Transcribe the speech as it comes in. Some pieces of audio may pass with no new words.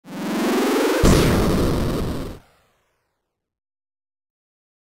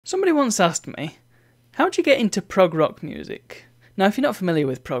Somebody once asked me, how do you get into prog rock music? Now, if you're not familiar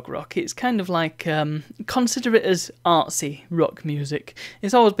with prog rock, it's kind of like, consider it as artsy rock music.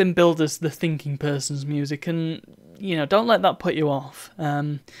 It's always been billed as the thinking person's music, and, you know, don't let that put you off.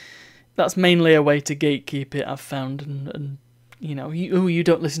 That's mainly a way to gatekeep it, I've found, and you know, you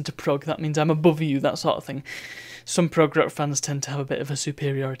don't listen to prog, that means I'm above you, that sort of thing. Some prog rock fans tend to have a bit of a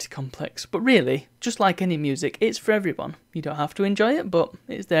superiority complex, but really, just like any music, it's for everyone. You don't have to enjoy it, but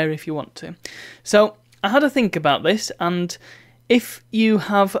it's there if you want to. So, I had to think about this, and if you're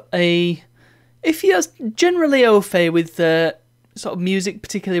generally au fait with sort of music,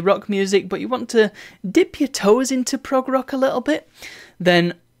 particularly rock music, but you want to dip your toes into prog rock a little bit,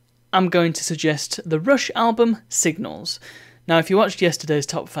 then I'm going to suggest the Rush album, Signals. Now, if you watched yesterday's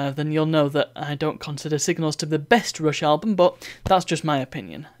Top 5, then you'll know that I don't consider Signals to be the best Rush album, but that's just my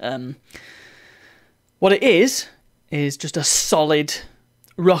opinion. What it is just a solid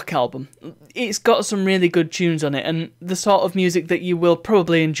rock album. It's got some really good tunes on it, and the sort of music that you will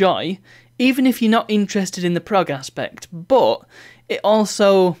probably enjoy, even if you're not interested in the prog aspect. But it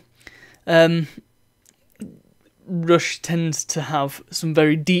also... Rush tends to have some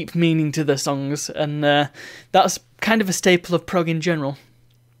very deep meaning to their songs, and that's kind of a staple of prog in general.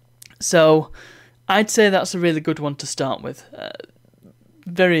 So I'd say that's a really good one to start with.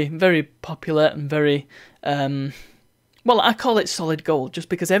 Very, very popular and very... well, I call it solid gold, just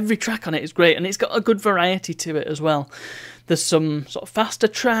because every track on it is great, and it's got a good variety to it as well. There's some sort of faster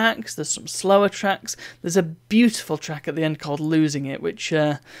tracks, there's some slower tracks, there's a beautiful track at the end called Losing It, which...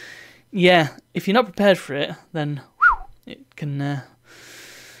 yeah, if you're not prepared for it, then it can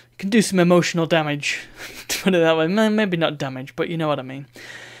do some emotional damage, to put it that way. Maybe not damage, but you know what I mean.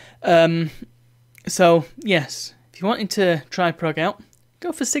 So, yes, if you're wanting to try prog out,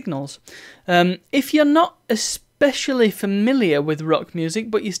 go for Signals. If you're not especially familiar with rock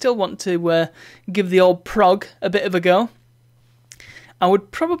music, but you still want to give the old prog a bit of a go, I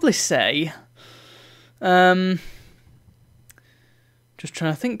would probably say... just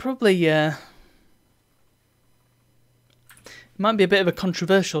trying to think, probably, it might be a bit of a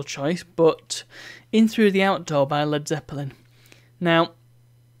controversial choice, but In Through the Outdoor by Led Zeppelin. Now,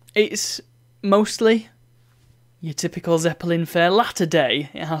 it's mostly your typical Zeppelin fare, latter day,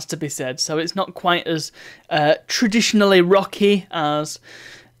 it has to be said, so it's not quite as traditionally rocky as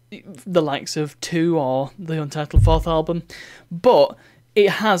the likes of 2 or the Untitled Fourth Album, but it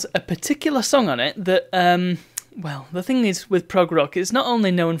has a particular song on it that... well, the thing is with prog rock, it's not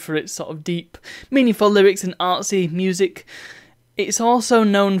only known for its sort of deep, meaningful lyrics and artsy music, it's also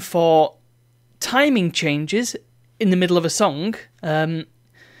known for timing changes in the middle of a song,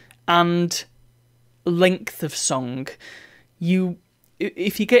 and length of song.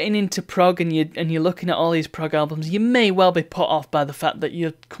 If you're getting into prog and you're looking at all these prog albums, you may well be put off by the fact that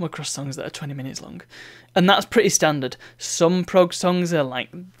you come across songs that are 20 minutes long. And that's pretty standard. Some prog songs are like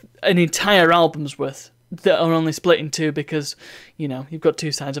an entire album's worth that are only split in 2 because, you know, you've got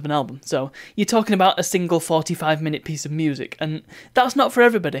 2 sides of an album. So you're talking about a single 45-minute piece of music, and that's not for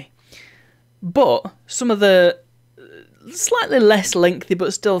everybody. But some of the slightly less lengthy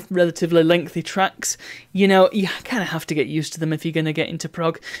but still relatively lengthy tracks, you know, you kind of have to get used to them if you're going to get into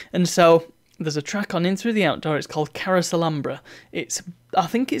prog. And so there's a track on In Through the Outdoor, it's called Carouselambra. I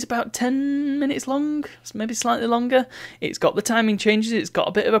think it's about 10 minutes long, maybe slightly longer. It's got the timing changes, it's got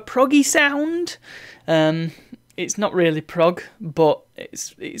a bit of a proggy sound. It's not really prog, but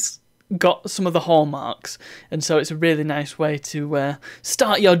it's got some of the hallmarks, and so it's a really nice way to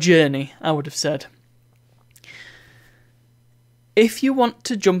start your journey, I would have said. If you want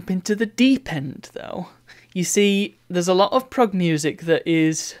to jump into the deep end, though, you see, there's a lot of prog music that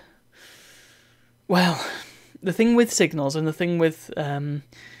is... Well, the thing with Signals and the thing with, In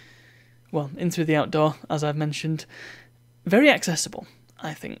Through the Outdoor, as I've mentioned, very accessible,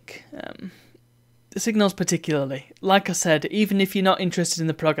 I think. The Signals particularly. Like I said, even if you're not interested in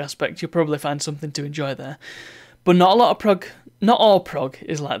the prog aspect, you'll probably find something to enjoy there. But not a lot of prog, not all prog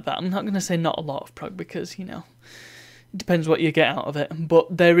is like that. I'm not going to say not a lot of prog because, you know, it depends what you get out of it.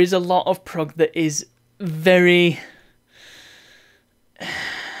 But there is a lot of prog that is very...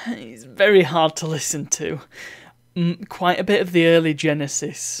 It's very hard to listen to. Quite a bit of the early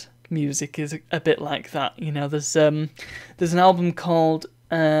Genesis music is a bit like that. You know, there's an album called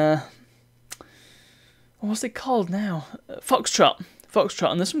what's it called now? Foxtrot,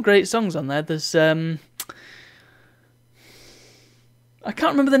 and there's some great songs on there. There's I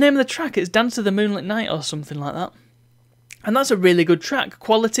can't remember the name of the track. It's Dance of the Moonlit Night or something like that. And that's a really good track.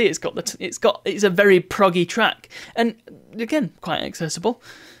 Quality. It's a very proggy track, and again quite accessible.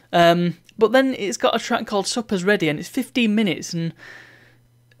 But then it's got a track called Supper's Ready, and it's 15 minutes, and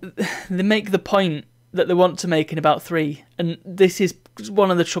they make the point that they want to make in about 3, and this is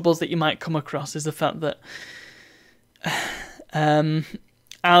one of the troubles that you might come across, is the fact that,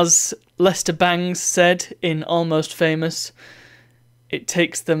 as Lester Bangs said in Almost Famous, it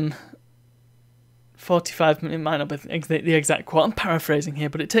takes them 45 minutes, it might not be the exact quote, I'm paraphrasing here,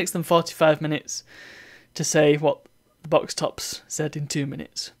 but it takes them 45 minutes to say what the Box Tops said in 2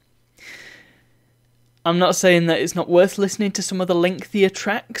 minutes. I'm not saying that it's not worth listening to some of the lengthier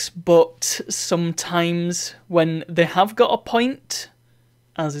tracks, but sometimes when they have got a point,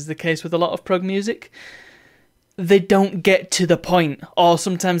 as is the case with a lot of prog music, they don't get to the point, or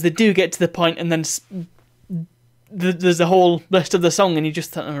sometimes they do get to the point and then there's a whole rest of the song and you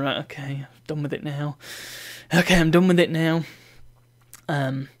just think, alright, okay, I'm done with it now. Okay, I'm done with it now.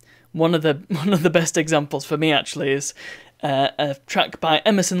 One of the best examples for me actually is a track by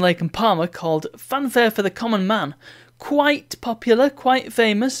Emerson, Lake and Palmer called Fanfare for the Common Man. Quite popular, quite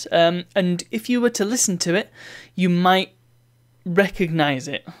famous, and if you were to listen to it, you might recognise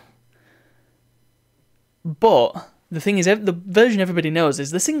it. But the thing is, the version everybody knows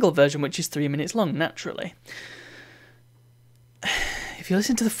is the single version, which is 3 minutes long, naturally. If you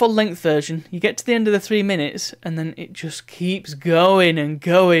listen to the full-length version, you get to the end of the 3 minutes, and then it just keeps going and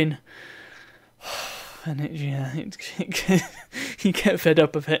going. And you get fed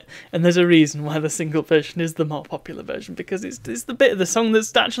up of it. And there's a reason why the single version is the more popular version, because it's the bit of the song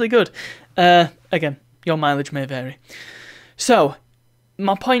that's actually good. Again, your mileage may vary. So,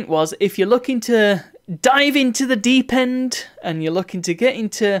 my point was, if you're looking to dive into the deep end, and you're looking to get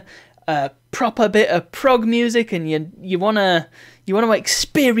into a proper bit of prog music, and you wanna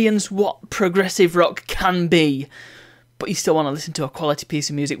experience what progressive rock can be, but you still want to listen to a quality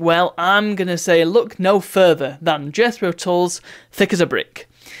piece of music, well, I'm gonna say look no further than Jethro Tull's "Thick as a Brick."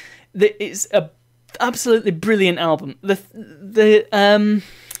 It's a absolutely brilliant album. One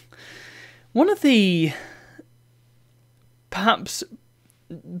of the perhaps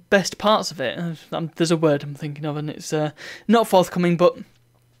best parts of it, there's a word I'm thinking of, and it's not forthcoming, but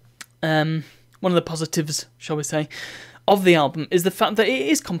one of the positives, shall we say, of the album is the fact that it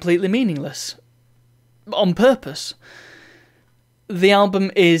is completely meaningless on purpose. The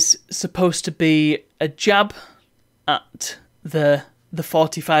album is supposed to be a jab at the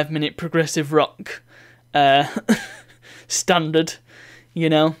 45-minute progressive rock standard, you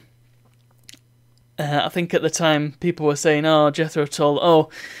know. I think at the time people were saying, oh, Jethro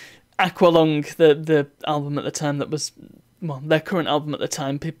Tull, Aqualung, the album at the time that was, well, their current album at the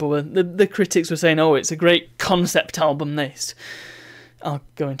time, the critics were saying, oh, it's a great concept album, this. I'll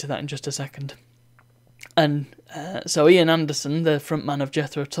go into that in just a second. And so Ian Anderson, the frontman of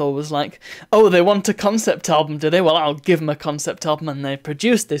Jethro Tull, was like, oh, they want a concept album, do they? Well, I'll give them a concept album, and they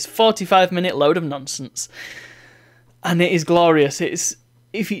produced this 45-minute load of nonsense. And it is glorious. It's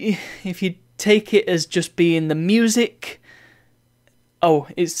if you take it as just being the music, oh,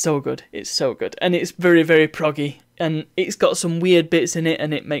 it's so good. It's so good. And it's very, very proggy. And it's got some weird bits in it,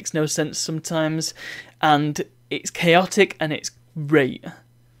 and it makes no sense sometimes. And it's chaotic, and it's great.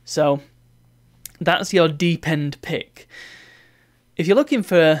 So that's your deep end pick. If you're looking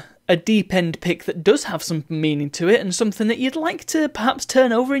for a deep end pick that does have some meaning to it, and something that you'd like to perhaps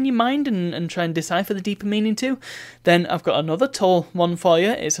turn over in your mind and try and decipher the deeper meaning to, then I've got another Tull one for you.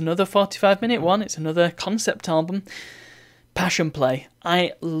 It's another 45-minute one. It's another concept album. Passion Play.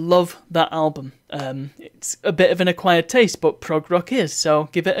 I love that album. It's a bit of an acquired taste, but prog rock is, so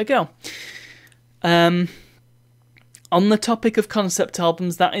give it a go. On the topic of concept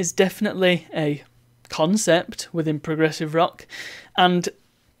albums, that is definitely a concept within progressive rock, and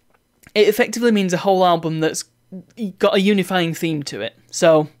it effectively means a whole album that's got a unifying theme to it.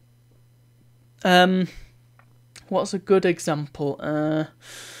 So, what's a good example?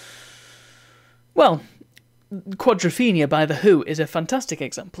 Well, Quadrophenia by The Who is a fantastic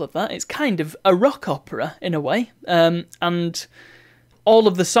example of that. It's kind of a rock opera in a way, and all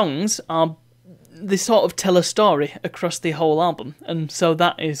of the songs they sort of tell a story across the whole album, and so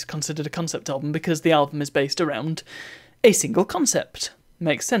that is considered a concept album because the album is based around a single concept.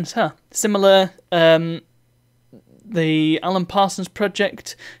 Makes sense, huh? Similar, the Alan Parsons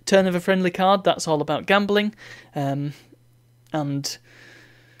Project, Turn of a Friendly Card, that's all about gambling, and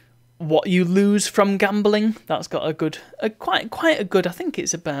what you lose from gambling. That's got quite a good, I think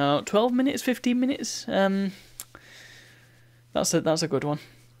it's about 12 minutes, 15 minutes. That's a good one.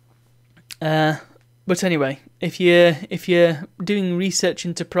 But anyway, if you're doing research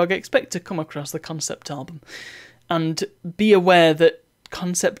into prog, expect to come across the concept album, and be aware that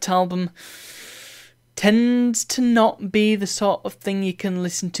concept album tends to not be the sort of thing you can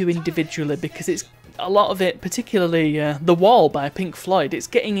listen to individually, because a lot of it, particularly The Wall by Pink Floyd, it's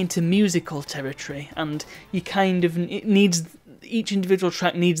getting into musical territory, and you kind of, it needs, each individual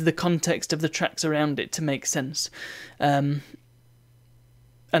track needs the context of the tracks around it to make sense. And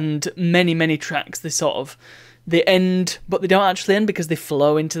many tracks, they end, but they don't actually end because they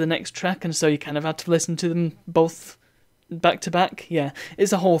flow into the next track, and so you kind of had to listen to them both back to back. Yeah,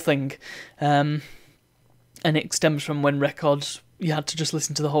 it's a whole thing. And it stems from when records, you had to just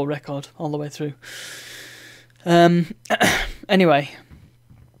listen to the whole record all the way through. Anyway,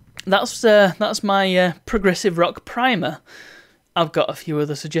 that's my progressive rock primer. I've got a few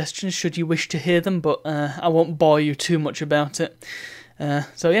other suggestions should you wish to hear them, but I won't bore you too much about it.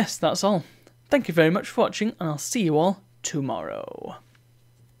 So yes, that's all. Thank you very much for watching, and I'll see you all tomorrow.